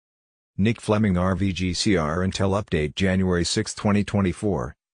Nick Fleming RVGCR Intel Update January 6,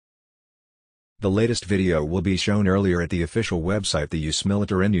 2024. The latest video will be shown earlier at the official website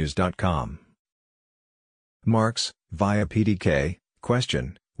theusmilitarynews.com. Marks, via PDK,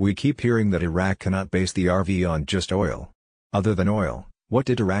 question, we keep hearing that Iraq cannot base the RV on just oil. Other than oil, what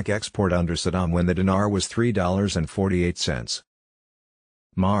did Iraq export under Saddam when the dinar was $3.48?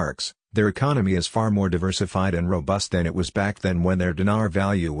 Marks, their economy is far more diversified and robust than it was back then when their dinar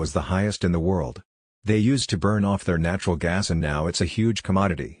value was the highest in the world. They used to burn off their natural gas and now it's a huge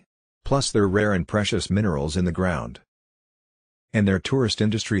commodity. Plus there are rare and precious minerals in the ground. And their tourist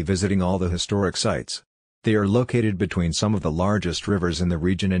industry visiting all the historic sites. They are located between some of the largest rivers in the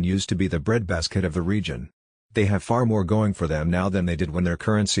region and used to be the breadbasket of the region. They have far more going for them now than they did when their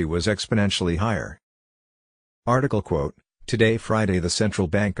currency was exponentially higher. Article quote, Today Friday the Central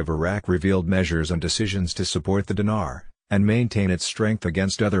Bank of Iraq revealed measures and decisions to support the dinar, and maintain its strength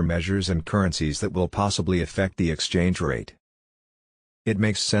against other measures and currencies that will possibly affect the exchange rate. It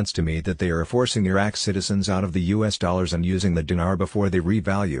makes sense to me that they are forcing Iraq citizens out of the US dollars and using the dinar before they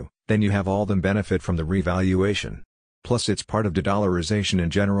revalue, then you have all them benefit from the revaluation. Plus it's part of de-dollarization in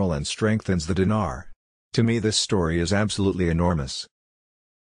general and strengthens the dinar. To me this story is absolutely enormous.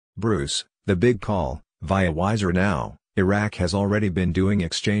 Bruce, the big call, via Wiser Now. Iraq has already been doing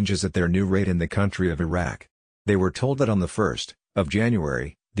exchanges at their new rate in the country of Iraq. They were told that on the 1st of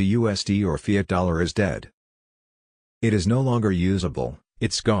January, the USD or fiat dollar is dead. It is no longer usable,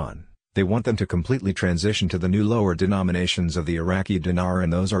 it's gone. They want them to completely transition to the new lower denominations of the Iraqi dinar,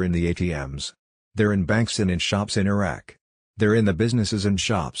 and those are in the ATMs. They're in banks and in shops in Iraq. They're in the businesses and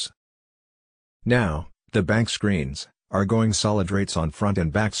shops. Now, the bank screens are going solid rates on front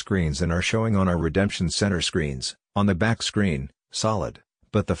and back screens and are showing on our redemption center screens. On the back screen, solid,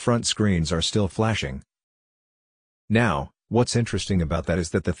 but the front screens are still flashing. Now, what's interesting about that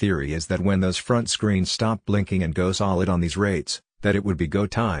is that the theory is that when those front screens stop blinking and go solid on these rates, that it would be go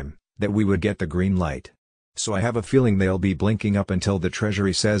time, that we would get the green light. So I have a feeling they'll be blinking up until the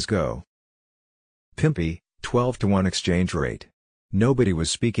Treasury says go. Pimpy, 12-to-1 exchange rate. Nobody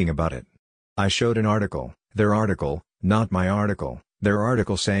was speaking about it. I showed an article, their article, not my article. Their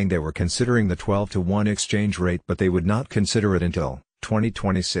article saying they were considering the 12-to-1 exchange rate but they would not consider it until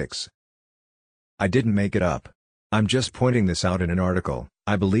 2026. I didn't make it up. I'm just pointing this out in an article.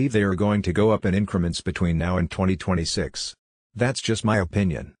 I believe they are going to go up in increments between now and 2026. That's just my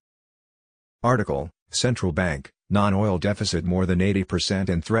opinion. Article, Central Bank, non-oil deficit more than 80%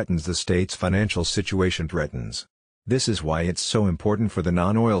 and threatens the state's financial situation threatens. This is why it's so important for the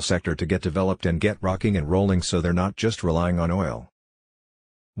non-oil sector to get developed and get rocking and rolling so they're not just relying on oil.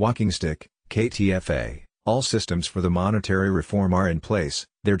 Walking stick, KTFA, all systems for the monetary reform are in place,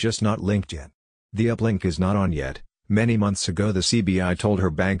 they're just not linked yet. The uplink is not on yet. Many months ago the CBI told her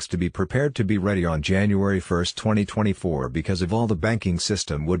banks to be prepared to be ready on January 1, 2024 because of all the banking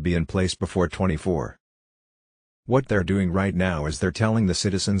system would be in place before 24. What they're doing right now is they're telling the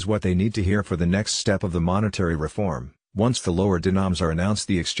citizens what they need to hear for the next step of the monetary reform. Once the lower denoms are announced,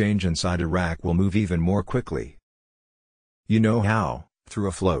 the exchange inside Iraq will move even more quickly. You know how? Through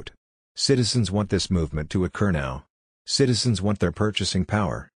a float. Citizens want this movement to occur now. Citizens want their purchasing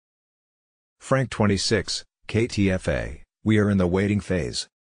power. Frank 26, KTFA, we are in the waiting phase.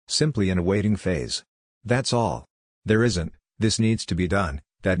 Simply in a waiting phase. That's all. There isn't, this needs to be done,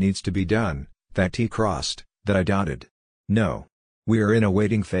 that needs to be done, that T crossed, that I doubted. No. We are in a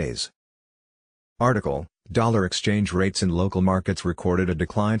waiting phase. Article, dollar exchange rates in local markets recorded a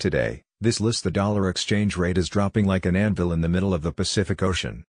decline today. This lists the dollar exchange rate is dropping like an anvil in the middle of the Pacific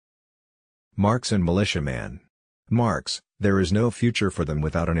Ocean. Marks and militiaman. Marks, there is no future for them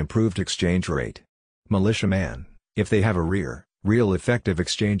without an improved exchange rate. Militiaman, if they have a real effective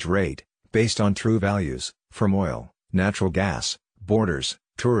exchange rate, based on true values, from oil, natural gas, borders,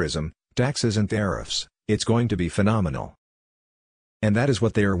 tourism, taxes and tariffs, it's going to be phenomenal. And that is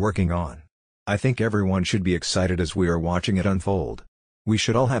what they are working on. I think everyone should be excited as we are watching it unfold. We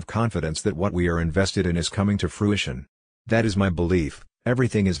should all have confidence that what we are invested in is coming to fruition. That is my belief,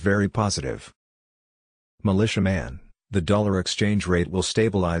 everything is very positive. Militiaman, the dollar exchange rate will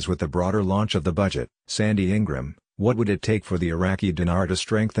stabilize with the broader launch of the budget. Sandy Ingram, what would it take for the Iraqi dinar to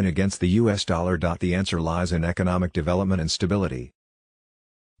strengthen against the US dollar? The answer lies in economic development and stability.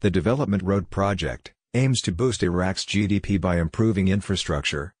 The Development Road Project aims to boost Iraq's GDP by improving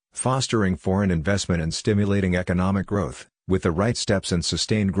infrastructure, fostering foreign investment and stimulating economic growth. With the right steps and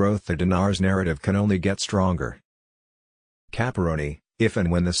sustained growth, the dinar's narrative can only get stronger. Caparoni, if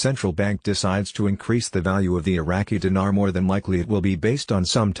and when the central bank decides to increase the value of the Iraqi dinar, more than likely it will be based on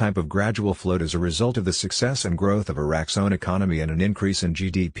some type of gradual float as a result of the success and growth of Iraq's own economy and an increase in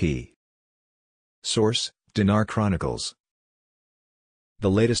GDP. Source: Dinar Chronicles. The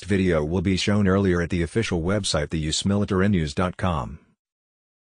latest video will be shown earlier at the official website theusmilitarynews.com.